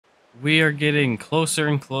We are getting closer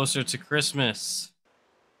and closer to Christmas.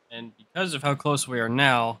 And because of how close we are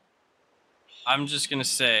now, I'm just going to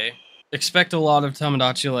say expect a lot of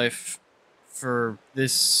Tamagotchi life for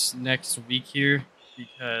this next week here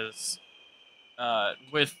because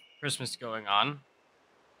with Christmas going on,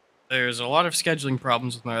 there's a lot of scheduling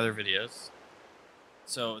problems with my other videos.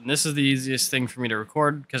 So this is the easiest thing for me to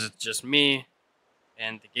record because it's just me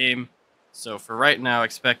and the game. So for right now,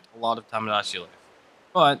 expect a lot of Tamagotchi life.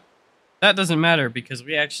 But that doesn't matter because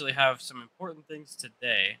we actually have some important things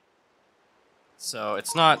today. So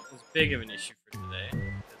it's not as big of an issue for today.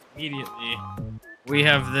 Immediately, we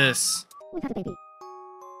have this. We've had a baby.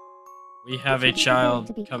 We have a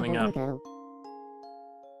child coming up.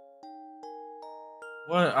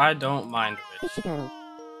 What? I don't mind which. It's a girl.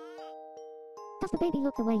 Does the baby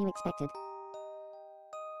look the way you expected?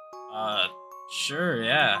 Sure,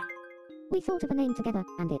 yeah. We thought of a name together,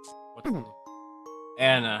 and it's What's Anna.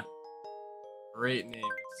 Anna. Great name.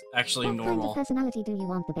 It's actually What normal. kind of personality do you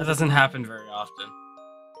want the baby? That doesn't happen very often.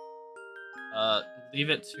 Leave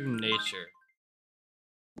it to nature.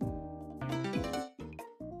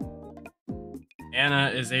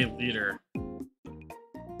 Anna is a leader.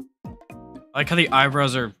 I like how the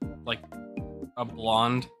eyebrows are like a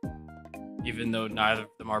blonde, even though neither of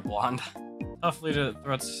them are blonde. Tough leader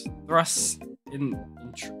thrust in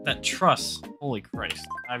that truss. Holy Christ!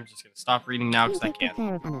 I'm just gonna stop reading now because I You take can't. good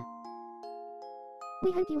care of Anna.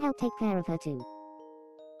 We hope you help take care of her too.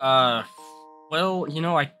 Well, you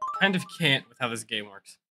know, I kind of can't with how this game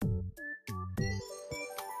works.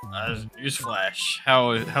 Newsflash.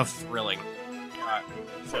 How thrilling. God.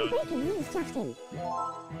 Some breaking news, Justin.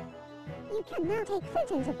 You can now take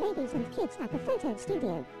photos of babies and kids at the photo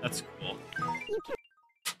studio. That's cool. You can.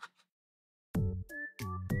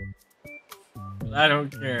 I don't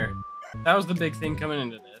care. That was the big thing coming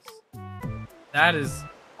into this. That is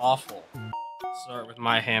awful. Start with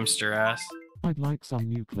my hamster ass. I'd like some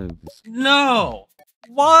new clothes. No!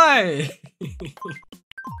 Why?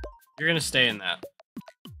 You're gonna stay in that.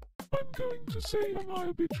 I'm going to say am I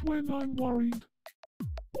a bitch when I'm worried.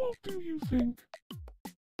 What do you think?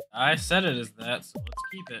 I said it as that, so let's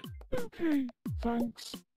keep it. Okay,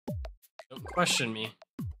 thanks. Don't question me.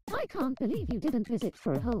 I can't believe you didn't visit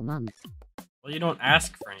for a whole month. Well, you don't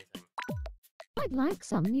ask for anything. I'd like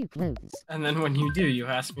some new clothes. And then when you do, you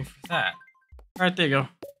ask me for that. Alright, there you go.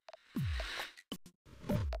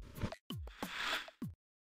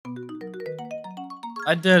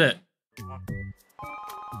 I did it.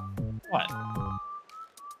 What?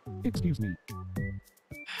 Excuse me.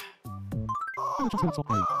 I'm just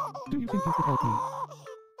inside. Do you think you could help me?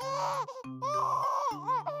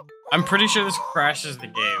 I'm pretty sure this crashes the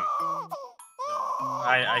game. So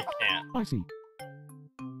I can't. I see.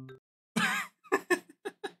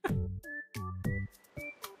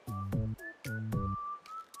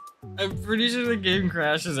 I'm pretty sure the game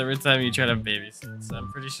crashes every time you try to babysit, so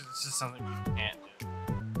I'm pretty sure it's just something you can't do.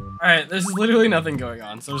 Alright, there's literally nothing going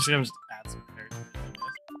on, so I'm just gonna add some characters.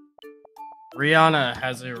 Rihanna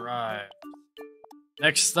has arrived.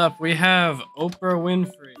 Next up, we have Oprah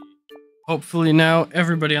Winfrey. Hopefully now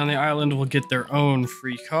everybody on the island will get their own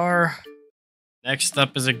free car. Next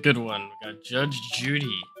up is a good one. We got Judge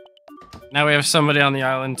Judy. Now we have somebody on the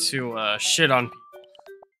island to shit on people.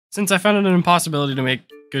 Since I found it an impossibility to make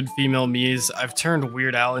good female Miis, I've turned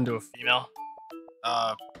Weird Al into a female.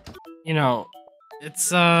 You know, it's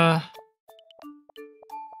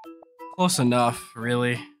close enough,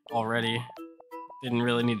 really, already. Didn't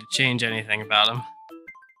really need to change anything about him.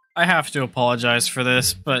 I have to apologize for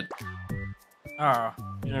this, but oh,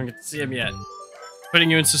 you don't get to see him yet.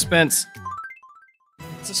 Putting you in suspense.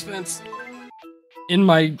 Suspense. In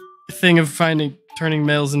my thing of turning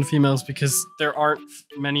males into females, because there aren't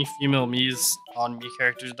many female Miis on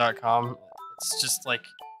MeCharacters.com. It's just like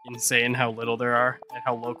insane how little there are and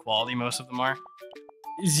how low quality most of them are.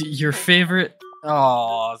 Is your favorite?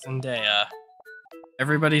 Oh, Zendaya.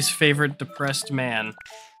 Everybody's favorite depressed man,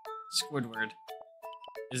 Squidward,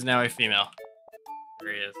 is now a female.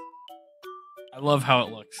 There he is. I love how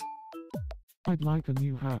it looks. I'd like a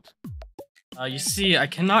new hat. You see, I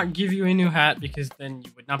cannot give you a new hat because then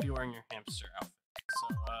you would not be wearing your hamster outfit.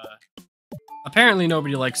 So, apparently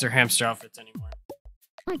nobody likes their hamster outfits anymore.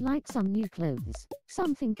 I'd like some new clothes.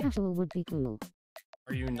 Something casual would be cool.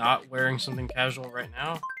 Are you not wearing something casual right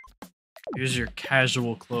now? Here's your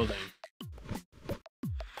casual clothing.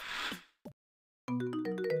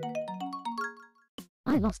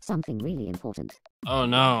 I lost something really important. Oh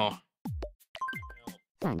no.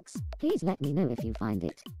 Thanks. Please let me know if you find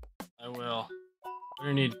it. I will. What do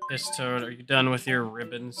you need, Piss Toad? Are you done with your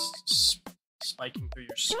ribbons spiking through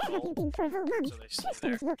your Where have you skull. been for a whole month? So they stay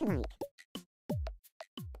there. Systems look alike.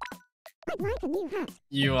 I'd like a new hat.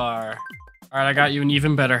 You are. Alright, I got you an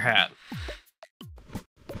even better hat.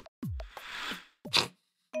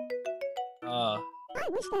 I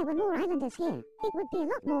wish there were more islanders here. It would be a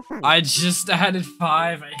lot more fun. I just added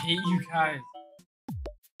 5. I hate you guys.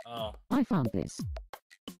 Oh. I found this.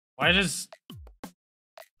 Why does...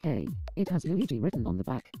 Hey, it has Luigi written on the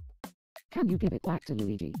back. Can you give it back to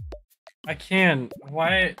Luigi? I can.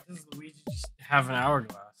 Why does Luigi just have an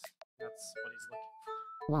hourglass? That's what he's looking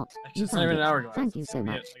for. What? Actually, You it's not found even an it. hourglass. Thank you It's so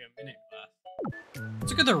gonna be much. like a minute glass.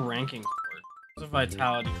 Let's look at the rankings for it. There's a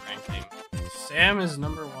vitality ranking. Sam is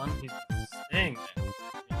number 1. He's staying there.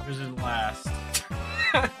 Who's in last?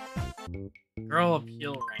 Girl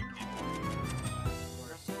appeal ranking. Of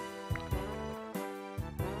course.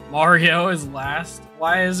 Mario is last.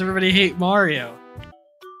 Why does everybody hate Mario?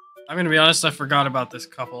 I'm gonna be honest, I forgot about this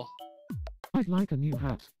couple. I'd like a new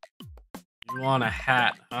hat. You want a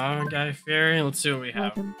hat, huh, Guy Fieri? Let's see what we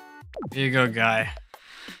have. Welcome. Here you go, Guy.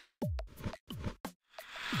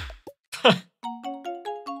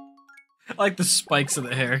 I like the spikes of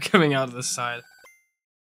the hair coming out of the side.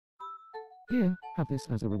 Here, have this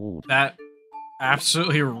as a reward. That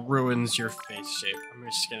absolutely ruins your face shape. I'm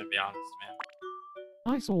just gonna be honest,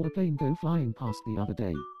 man. I saw a plane go flying past the other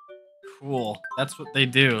day. Cool. That's what they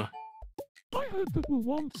do. I heard that Will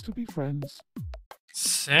wants to be friends.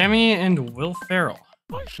 Sammy and Will Ferrell.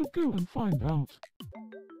 I should go and find out.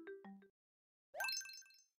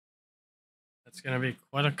 That's gonna be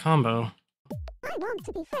quite a combo. I want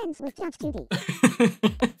to be friends with Judge Judy.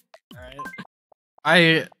 Alright.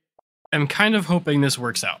 I am kind of hoping this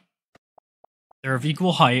works out. They're of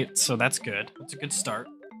equal height, so that's good. That's a good start.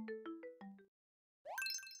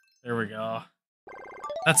 There we go.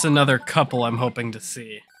 That's another couple I'm hoping to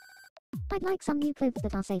see. I'd like some new clothes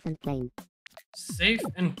that are safe and plain. Safe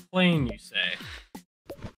and plain, you say?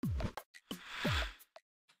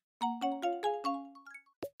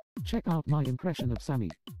 Check out my impression of Sammy.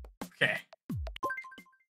 Okay.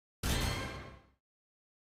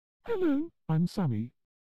 Hello, I'm Sammy.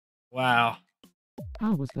 Wow.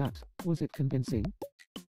 How was that? Was it convincing?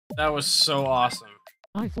 That was so awesome.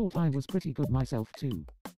 I thought I was pretty good myself too.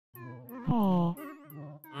 Ah,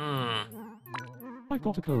 Hmm. I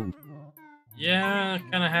got a cold. Yeah, it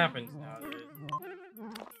kinda happens nowadays.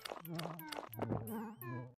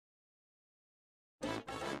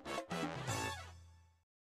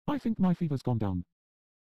 I think my fever's gone down.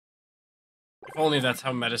 If only that's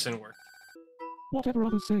how medicine worked. Whatever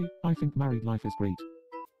others say, I think married life is great.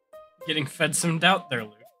 Getting fed some doubt there,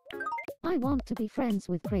 Luke. I want to be friends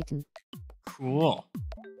with Creighton. Cool.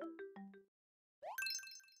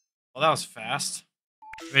 Well, that was fast.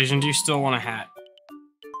 Vision, do you still want a hat?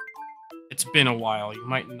 It's been a while. You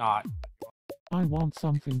might not. I want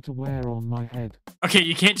something to wear on my head. Okay,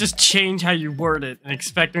 you can't just change how you word it and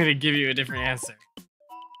expect me to give you a different answer.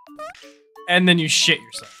 And then you shit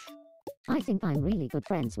yourself. I think I'm really good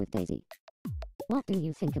friends with Daisy. What do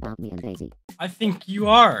you think about me and Daisy? I think you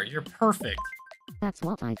are. You're perfect. That's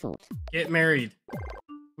what I thought. Get married.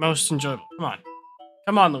 Most enjoyable. Come on.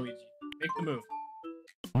 Come on, Luigi. Make the move.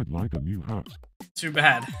 I'd like a new hat. Too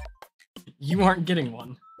bad. You aren't getting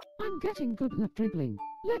one. I'm getting good at dribbling.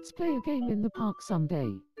 Let's play a game in the park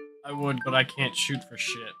someday. I would, but I can't shoot for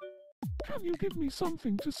shit. Can you give me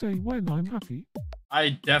something to say when I'm happy? I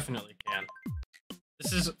definitely can.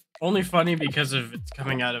 This is only funny because of it's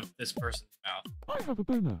coming out of this person's mouth. I have a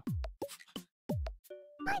boner.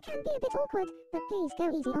 I can be a bit awkward, but please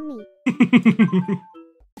go easy on me.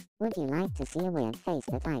 Would you like to see a weird face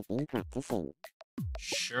that I've been practicing?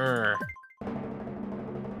 Sure.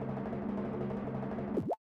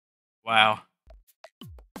 Wow.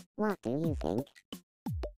 What do you think?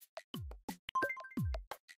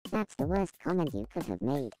 That's the worst comment you could have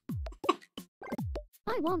made.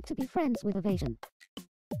 I want to be friends with Evasion.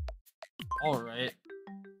 Alright.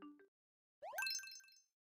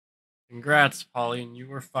 Congrats, Pauline. You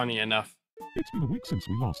were funny enough. It's been a week since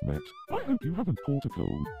we last met. I hope you haven't caught a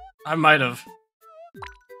cold. I might have.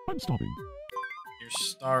 I'm starving. You're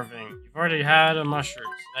starving. You've already had a mushroom,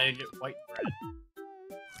 so now you get white bread.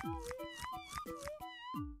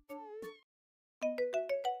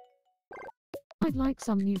 I'd like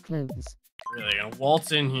some new clothes. Really, gonna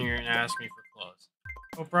waltz in here and ask me for clothes.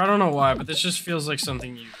 Oprah, I don't know why, but this just feels like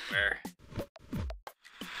something you'd wear.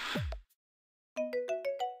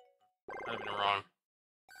 Might have been wrong.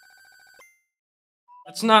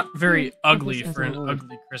 That's not very Yeah, ugly this for an isn't all.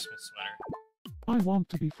 ugly Christmas sweater. I want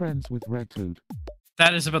to be friends with Red Toad.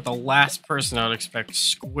 That is about the last person I would expect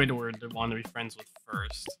Squidward to want to be friends with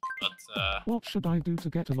first. But, What should I do to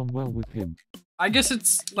get along well with him? I guess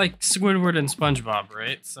it's like Squidward and SpongeBob,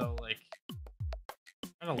 right? So, like,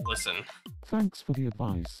 gotta listen. Thanks for the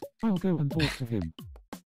advice. I'll go and talk to him.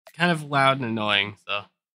 Kind of loud and annoying, so.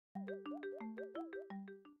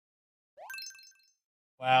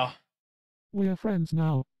 Wow. We're friends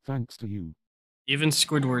now, thanks to you. Even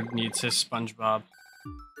Squidward needs his SpongeBob.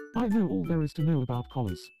 I know all there is to know about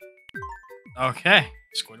collars. Okay,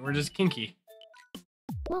 Squidward is kinky.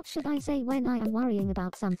 What should I say when I am worrying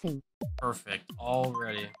about something? Perfect,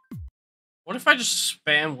 already. What if I just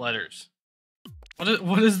spam letters?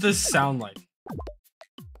 What does this sound like?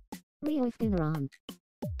 Rio if dinner on.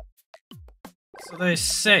 So they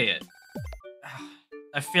say it.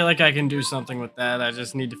 I feel like I can do something with that, I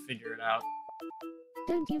just need to figure it out.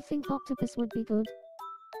 Don't you think octopus would be good?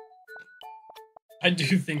 I do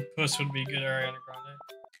think Puss would be good, Ariana Grande.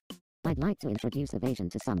 I'd like to introduce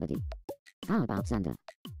evasion to somebody. How about Xander?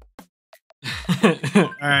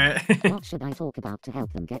 Alright. What should I talk about to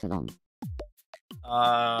help them get along?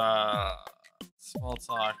 Small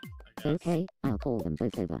talk, I guess. Okay, I'll call them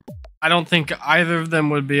both over. I don't think either of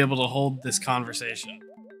them would be able to hold this conversation.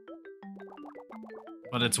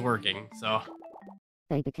 But it's working, so.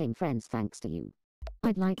 They became friends thanks to you.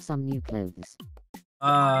 I'd like some new clothes.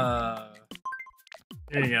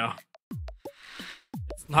 Here you go.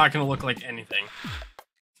 It's not gonna look like anything.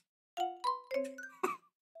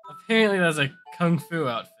 Apparently that's a kung fu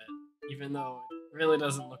outfit, even though it really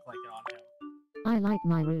doesn't look like it on him. I like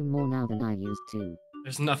my room more now than I used to.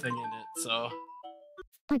 There's nothing in it, so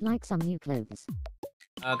I'd like some new clothes.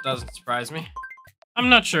 that doesn't surprise me. I'm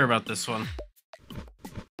not sure about this one.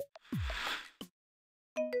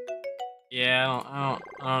 Yeah, I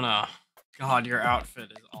don't know. God, your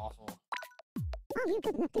outfit is awful. Are you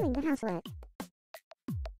good at doing the housework?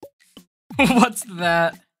 What's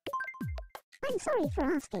that? I'm sorry for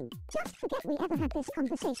asking. Just forget we ever had this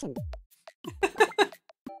conversation.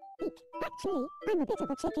 Eek, actually, I'm a bit of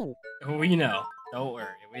a chicken. We know. Don't worry,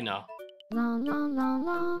 we know. La la la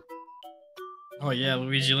la. Oh yeah,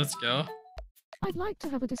 Luigi, let's go. I'd like to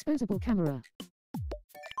have a disposable camera.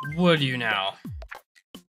 Would you now?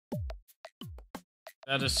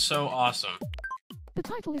 That is so awesome. The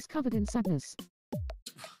title is covered in sadness.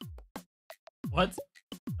 What?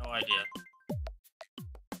 No idea.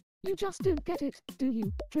 You just don't get it, do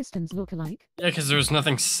you, Tristan's look-alike? Yeah, because there was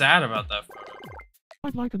nothing sad about that photo.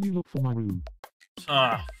 I'd like a new look for my room.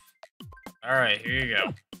 Ah. Alright, here you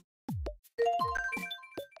go.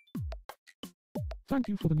 Thank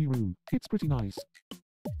you for the new room. It's pretty nice.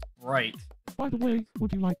 Right. By the way,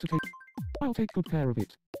 would you like to take... I'll take good care of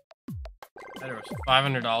it. That was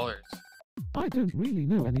 $500. I don't really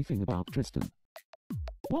know anything about Tristan.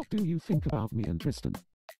 What do you think about me and Tristan?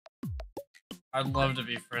 I'd love to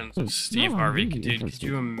be friends Oh, with Steve now I'm Harvey. really Dude, could interested.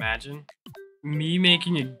 you imagine? Me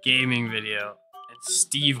making a gaming video and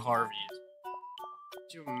Steve Harvey's.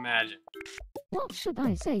 Could you imagine? What should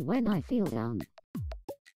I say when I feel down?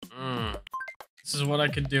 This is what I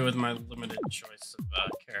could do with my limited choice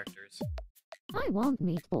of characters. I want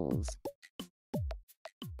meatballs.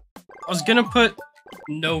 I was gonna put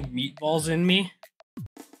no meatballs in me,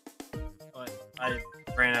 but I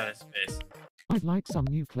ran out of space. I'd like some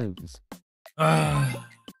new clothes.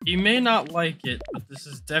 He may not like it, but this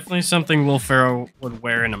is definitely something Will Ferrell would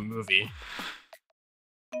wear in a movie.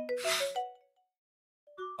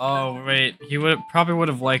 Oh wait, he probably would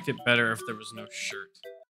have liked it better if there was no shirt.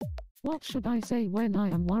 What should I say when I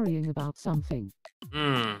am worrying about something?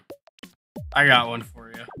 I got one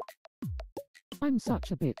for you. I'm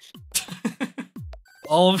such a bitch.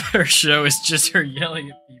 All of her show is just her yelling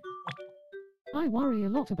at people. I worry a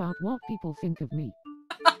lot about what people think of me.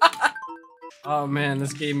 Oh man,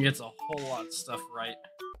 this game gets a whole lot of stuff right.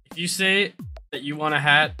 If you say that you want a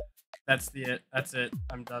hat, that's it.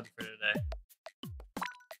 I'm done for today.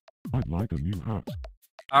 I'd like a new hat.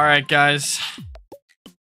 Alright guys.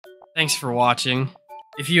 Thanks for watching.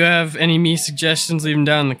 If you have any me suggestions, leave them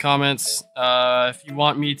down in the comments. If you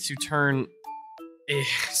want me to turn a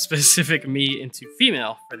specific me into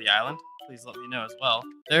female for the island, please let me know as well.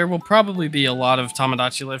 There will probably be a lot of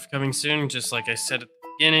Tamagotchi Life coming soon, just like I said at the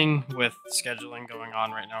beginning, with scheduling going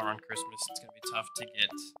on right now around Christmas. It's going to be tough to get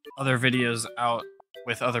other videos out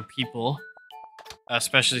with other people,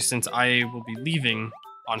 especially since I will be leaving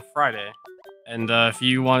on Friday. And if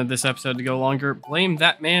you wanted this episode to go longer, blame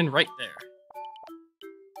that man right there.